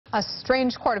A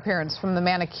strange court appearance from the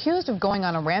man accused of going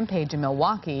on a rampage in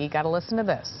Milwaukee. Got to listen to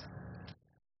this.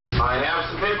 I have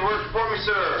some paperwork for me,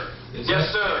 sir.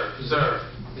 Yes, sir.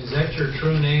 Is that your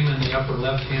true name in the upper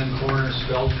left-hand corner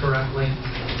spelled correctly?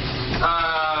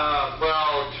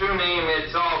 Well, true name,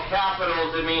 it's all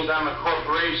capitals. It means I'm a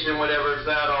corporation, whatever is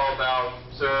that all about,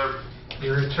 sir.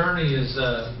 Your attorney is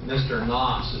Mr.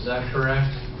 Noss, is that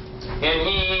correct? And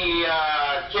he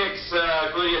kicks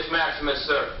gluteus maximus,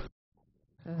 sir.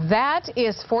 That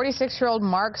is 46-year-old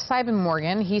Mark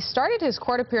Siebenmorgen. He started his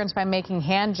court appearance by making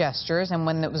hand gestures, and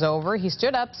when it was over, he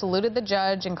stood up, saluted the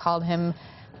judge, and called him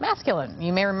masculine.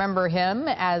 You may remember him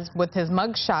as with his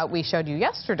mugshot we showed you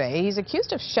yesterday. He's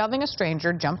accused of shoving a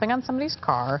stranger, jumping on somebody's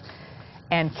car,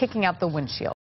 and kicking out the windshield.